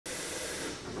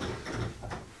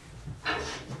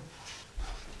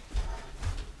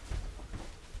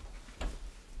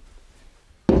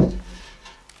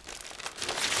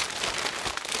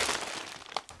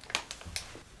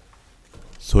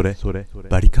それ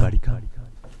バリカン。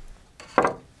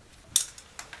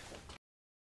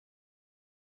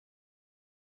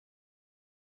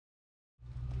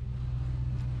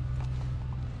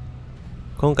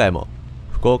今回も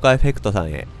福岡エフェクトさん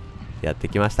へやって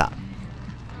きました。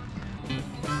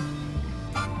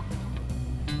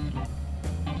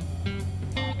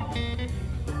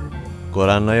ご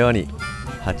覧のように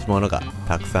鉢物が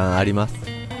たくさんあります。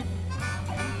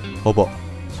ほぼ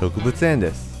植物園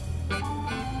です。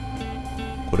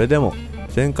これでも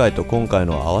前回と今回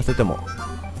のを合わせても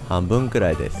半分く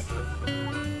らいです。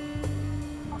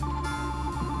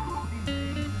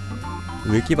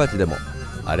植木鉢でも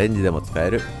アレンジでも使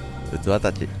える器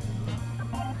たち。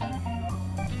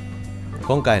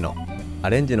今回のア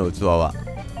レンジの器は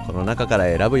この中から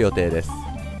選ぶ予定です。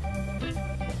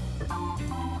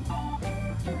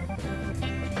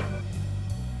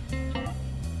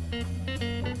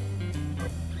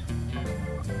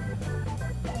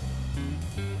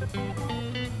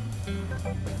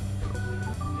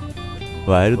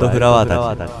ワイルドフラワ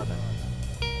ーたち。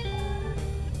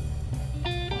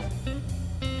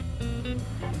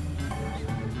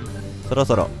そろ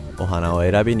そろお花を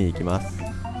選びに行きます。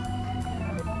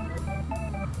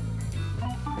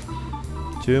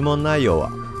注文内容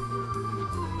は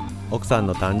奥さん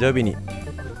の誕生日に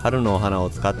春のお花を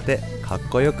使ってかっ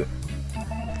こよく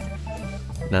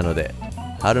なので、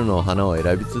春のお花を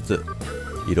選びつつ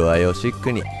色合いをシッ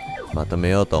クにまとめ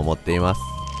ようと思っています。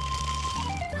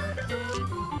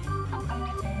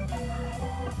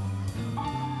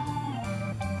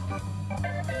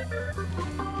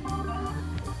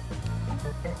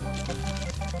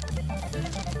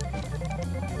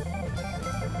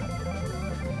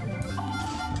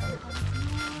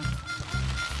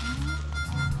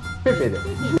ペペで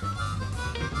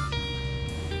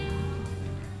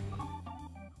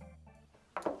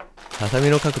ハサミ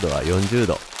の角度は40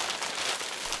度。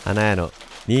花屋の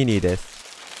ニーニーで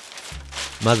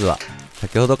す。まずは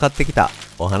先ほど買ってきた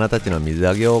お花たちの水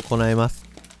揚げを行います。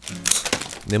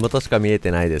根元しか見え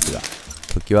てないですが、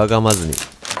時はがまずに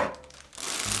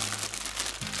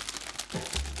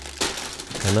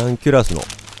カナンキュラスの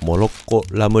モロッコ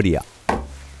ラムリア、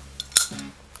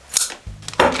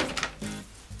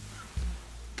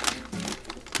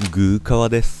グー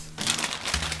皮です。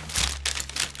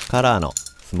カラーの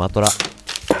スマトラ、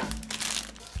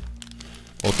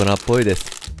大人っぽいで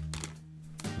す。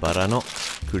バラの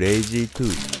クレイジート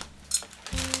ゥ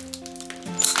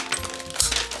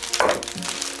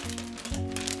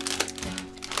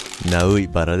ー、ナウイ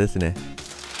バラですね。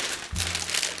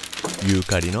ユー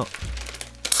カリの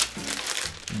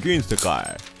銀世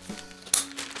界、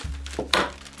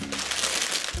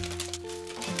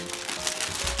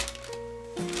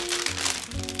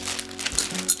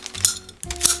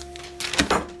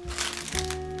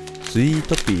スイー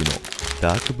トピーの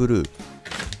ダークブルー、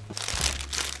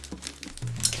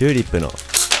チューリップの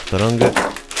ストロングラブ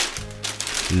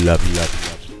ラブ、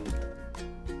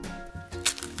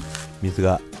水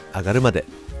が上がるまで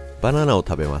バナナを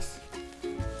食べます。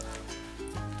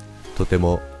とて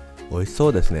も美味しそ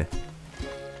うですね。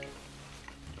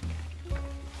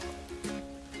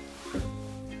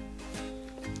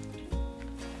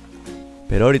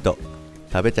ペロリと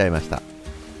食べちゃいました。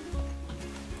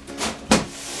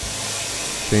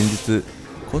先日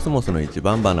コスモスの一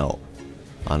番花を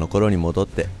あの頃に戻っ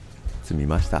て摘み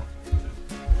ました。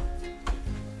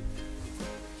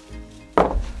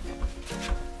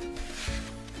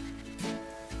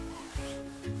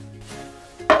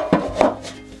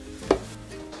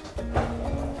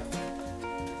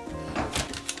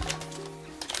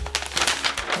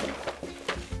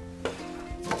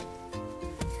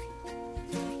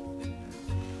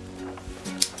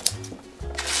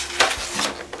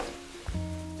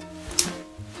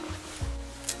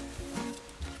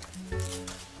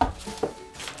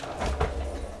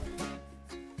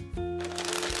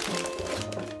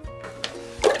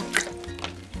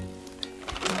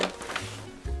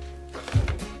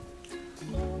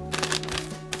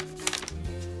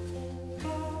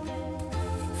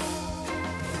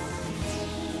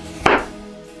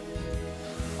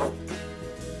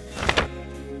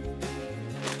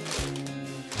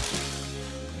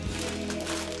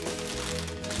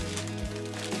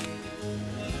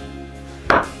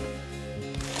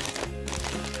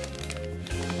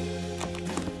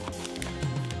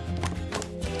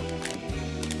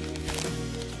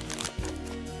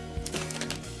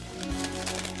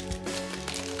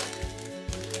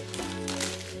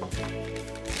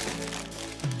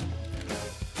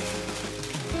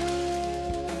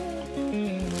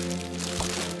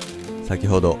先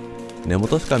ほど根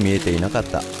元しか見えていなかっ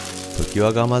た常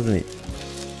盤がまずに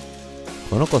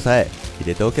この子さえ入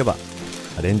れておけば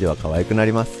アレンジは可愛くな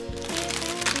ります。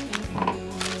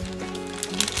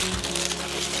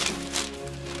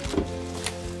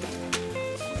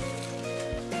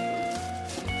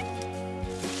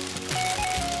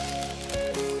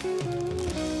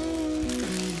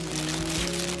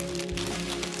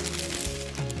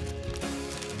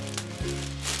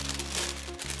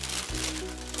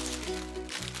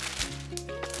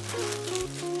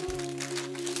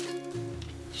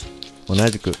同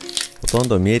じくほとん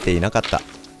ど見えていなかった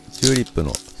チューリップ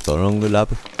のストロングラ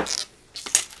ブ。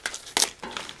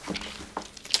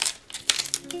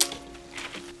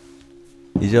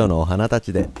以上のお花た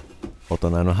ちで大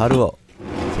人の春を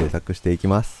制作していき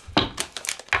ます。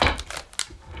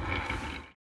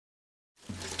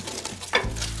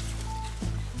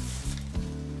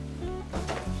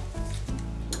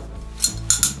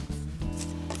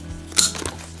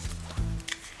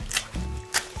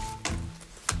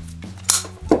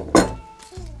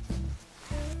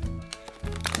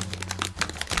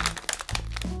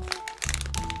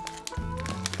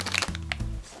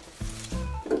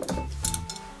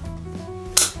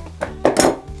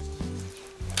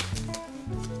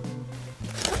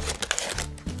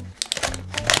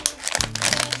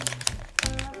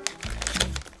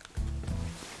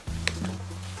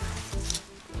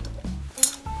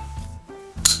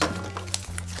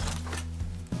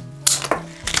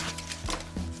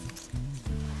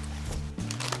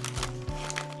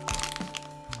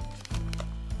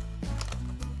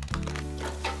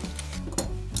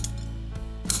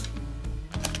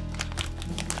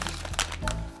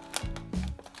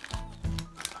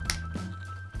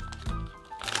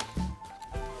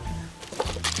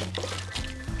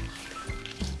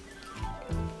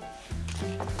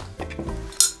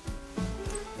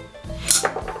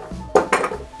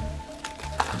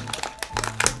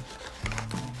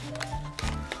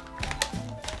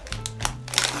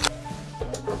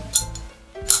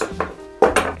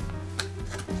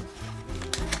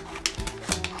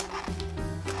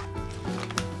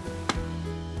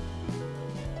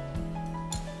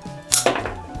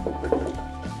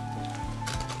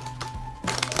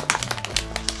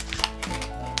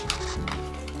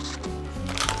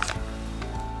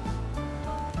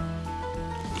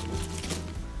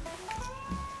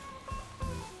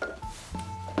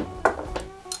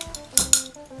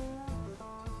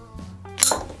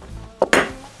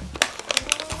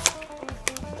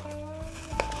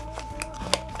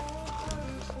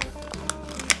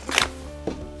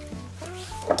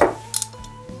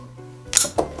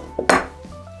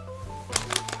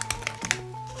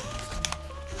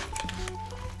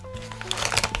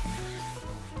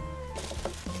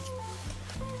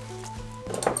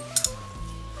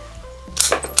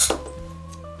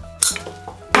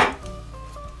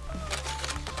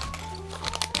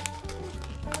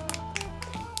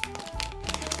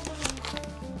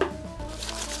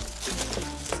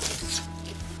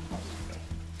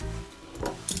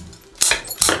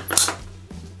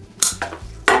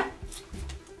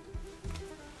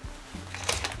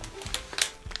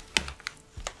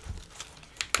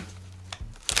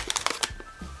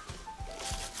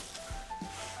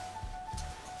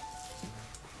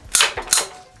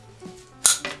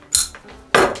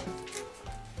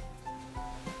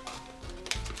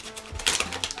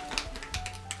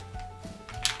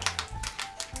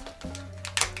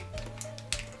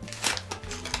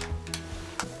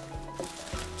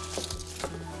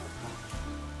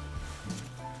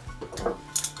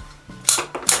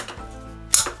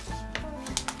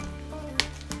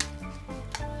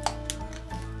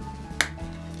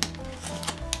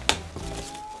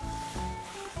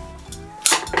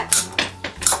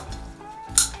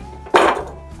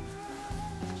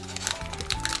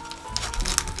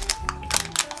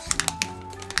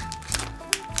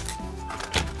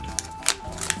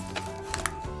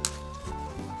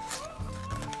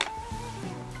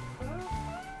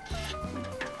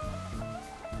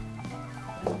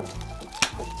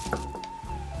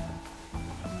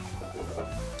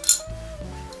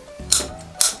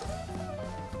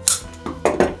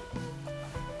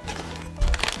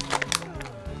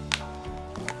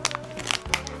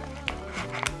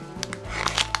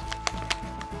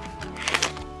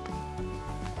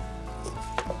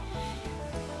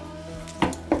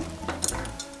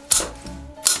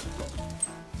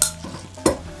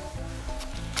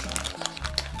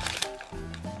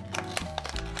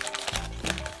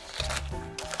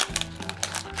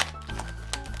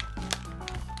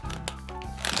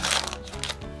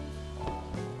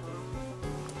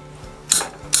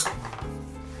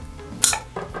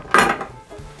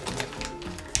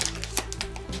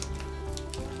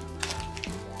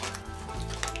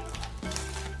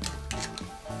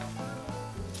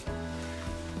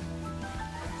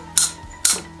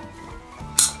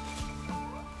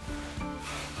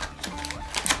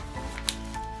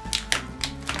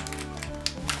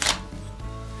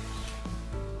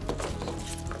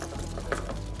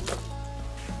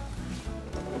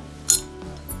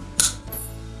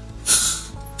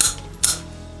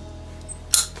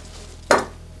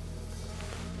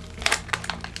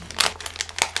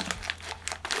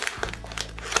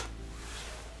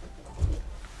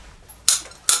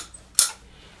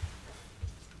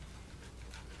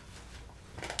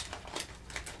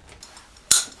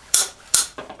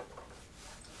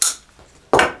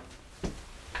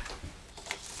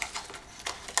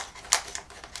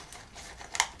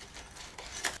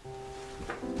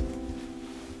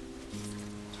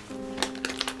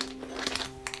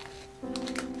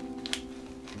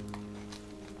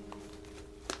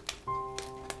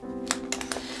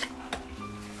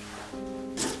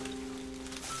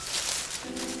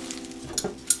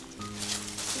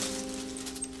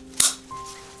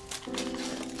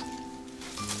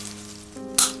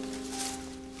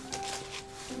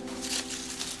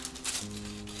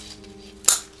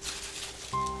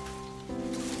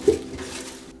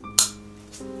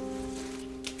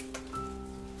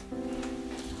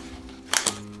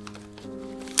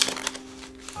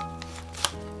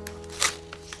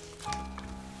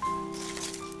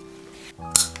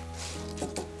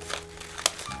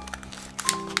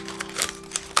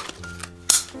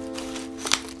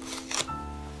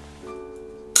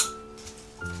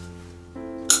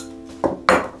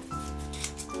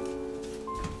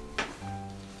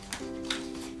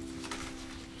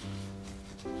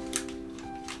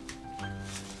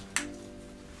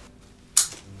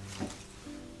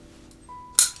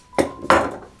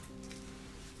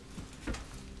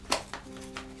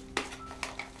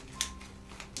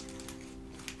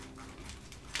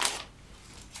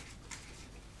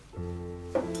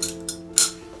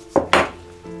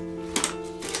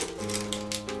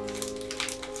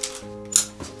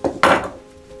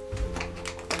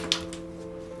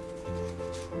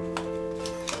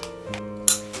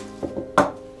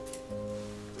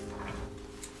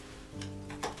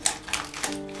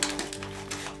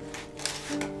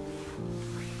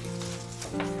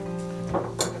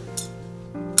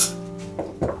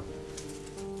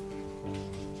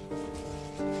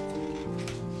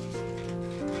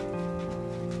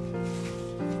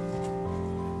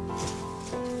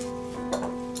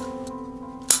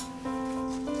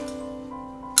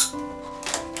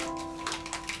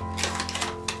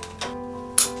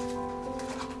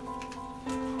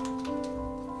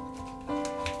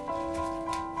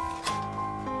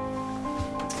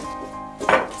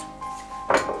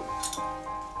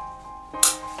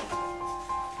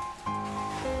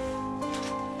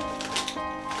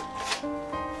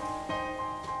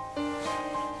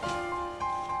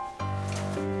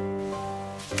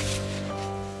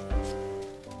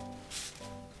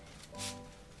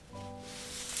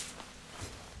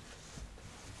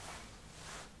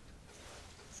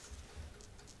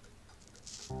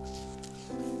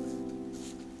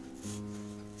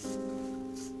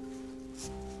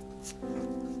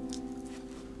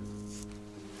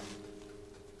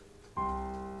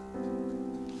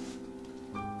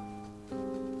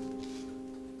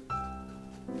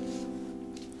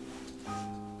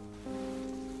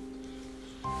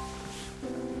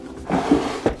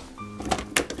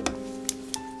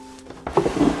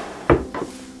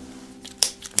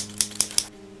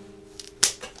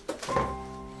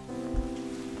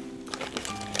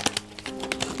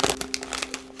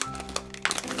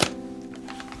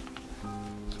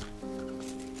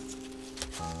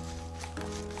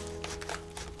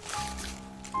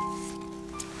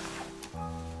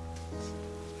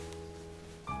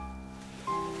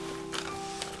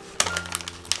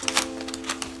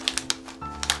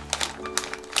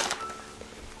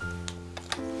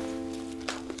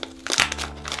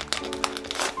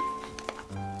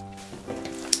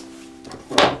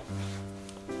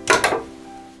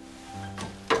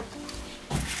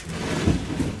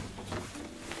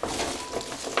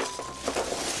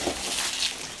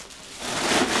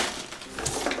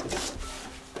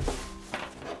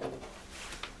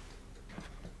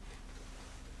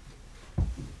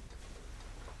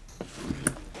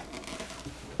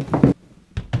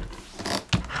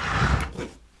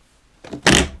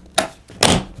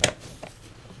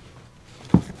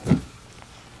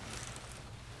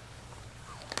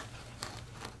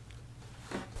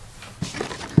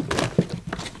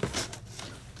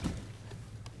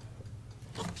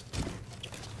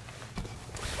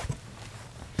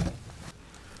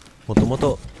もとも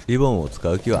とリボンを使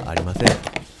う気はありません。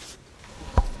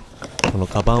この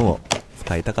カバンを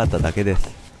使いたかっただけで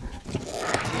す。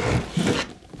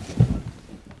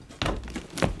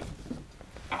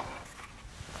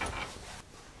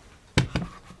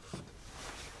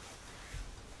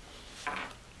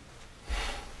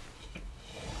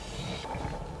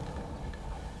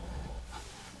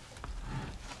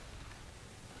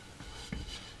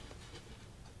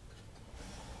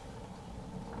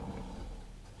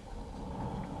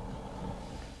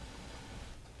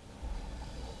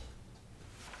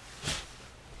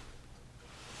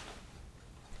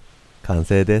完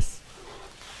成です。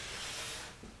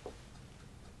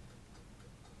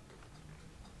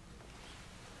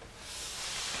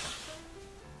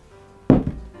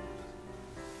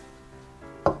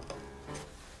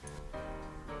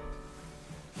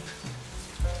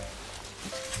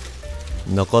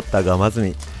残ったガマズ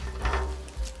ミ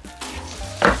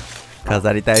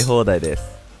飾りたい放題です。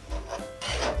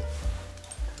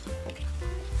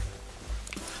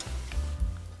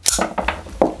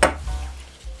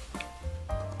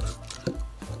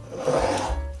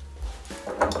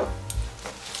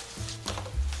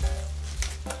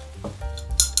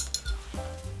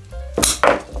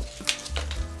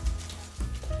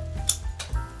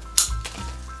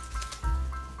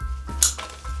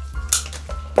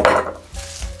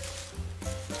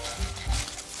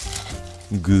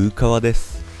グー皮で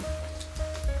す。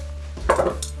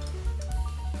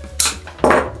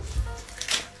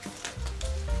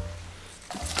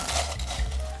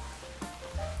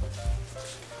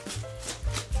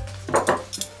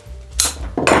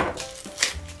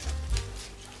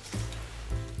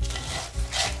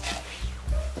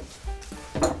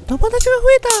友達が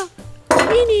増え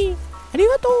た。ミニあり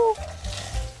がとう。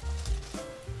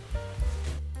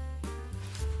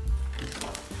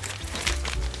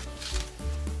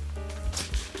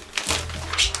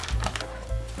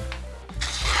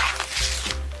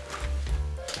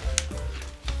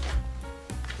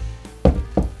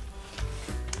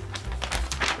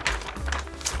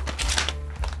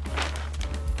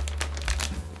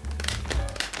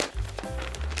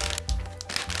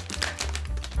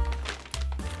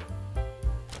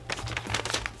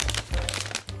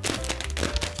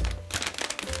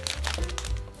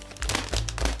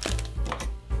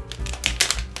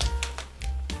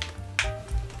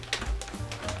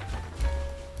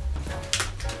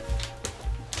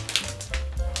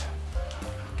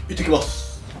行ってきま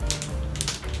す。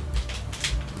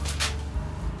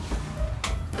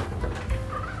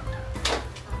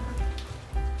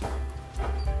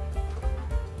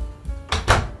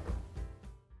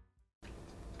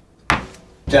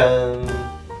じゃん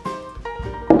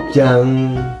じゃ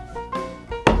ん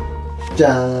じ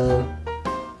ゃん、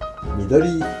緑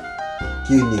牛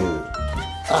乳。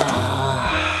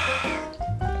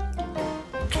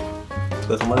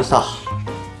お疲れ様でした。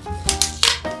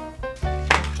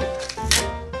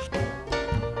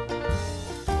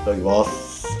いただきま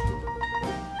す。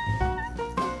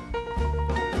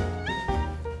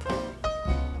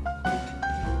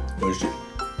おいしい。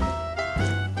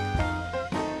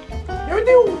やめ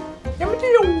てよやめて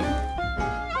よ。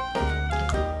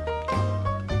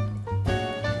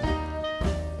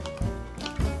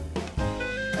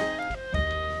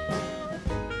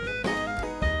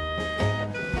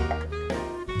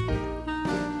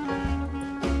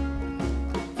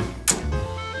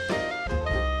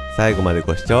最後まで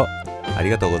ご視聴あ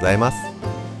りがとうございます。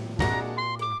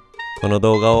この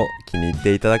動画を気に入っ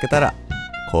ていただけたら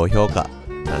高評価、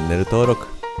チャンネル登録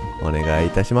お願いい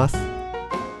たします。